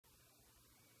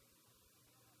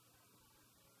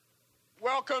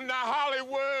Welcome to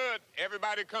Hollywood.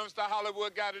 Everybody comes to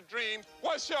Hollywood, got a dream.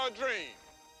 What's your dream?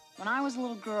 When I was a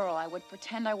little girl, I would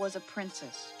pretend I was a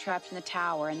princess trapped in the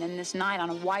tower, and then this knight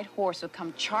on a white horse would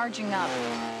come charging up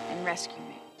and rescue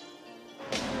me.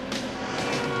 Could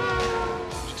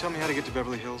you tell me how to get to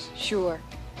Beverly Hills? Sure,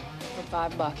 for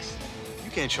 $5.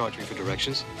 You can't charge me for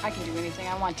directions. I can do anything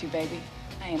I want to, baby.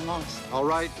 I ain't lost. All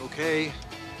right, okay. You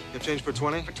have change for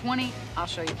 20? For 20, I'll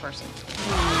show you personally.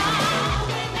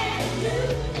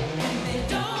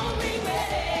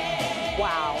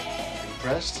 Wow.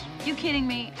 Impressed? You kidding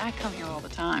me? I come here all the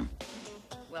time.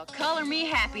 Well, color me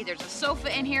happy. There's a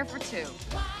sofa in here for 2.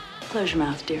 Close your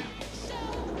mouth, dear.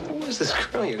 Who is this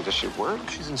girl? Does she work?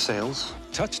 She's in sales.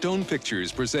 Touchstone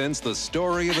Pictures presents the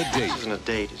story of a date This isn't a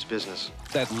date, it's business.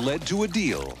 that led to a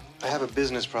deal. I have a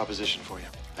business proposition for you.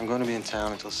 I'm going to be in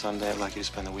town until Sunday. I'd like you to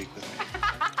spend the week with me.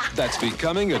 That's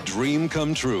becoming a dream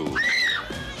come true.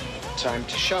 Time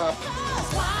to shop.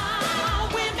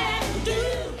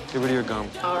 Get rid of your gum.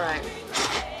 All right.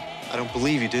 I don't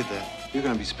believe you did that. You're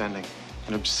going to be spending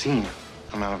an obscene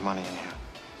amount of money in here.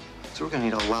 So we're going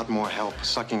to need a lot more help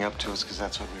sucking up to us, because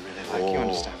that's what we really like. You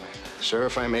understand me? Sir,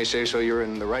 if I may say so, you're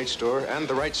in the right store and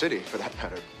the right city, for that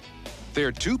matter.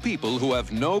 They're two people who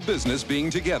have no business being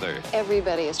together.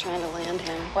 Everybody is trying to land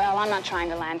him. Well, I'm not trying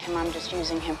to land him. I'm just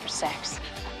using him for sex.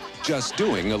 Just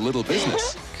doing a little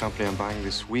business. The company I'm buying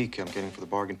this week, I'm getting for the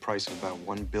bargain price of about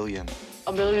 $1 billion.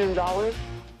 $1 billion?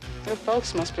 Your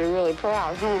folks must be really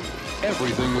proud, huh?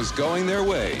 Everything was going their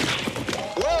way.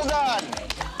 Well done!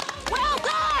 Well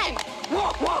done!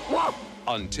 Whoa, whoa,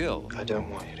 whoa! Until I don't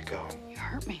want you to go. You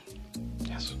hurt me.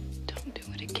 Yes. Don't do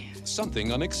it again.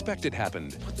 something unexpected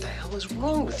happened. What the hell is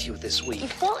wrong with you this week? You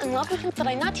fall in love with him? Did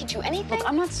I not teach you anything? Look,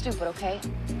 I'm not stupid, okay?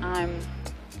 I'm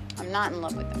not in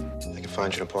love with him. I can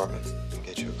find you an apartment and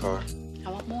get you a car. I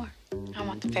want more. I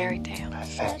want the fairy tale. I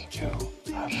think you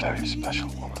are a very special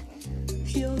woman.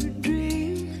 You're a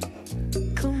dream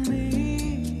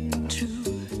coming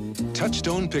true.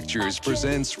 Touchstone Pictures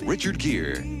presents Richard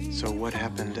Gere, So what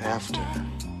happened after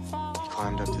he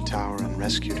climbed up the tower and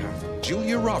rescued her?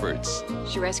 Julia Roberts,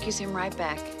 She rescues him right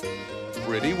back.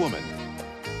 Pretty Woman,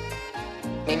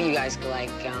 Maybe you guys could, like,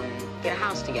 get a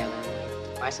house together.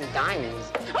 Buy some diamonds.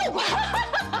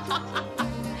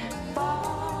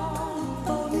 Fall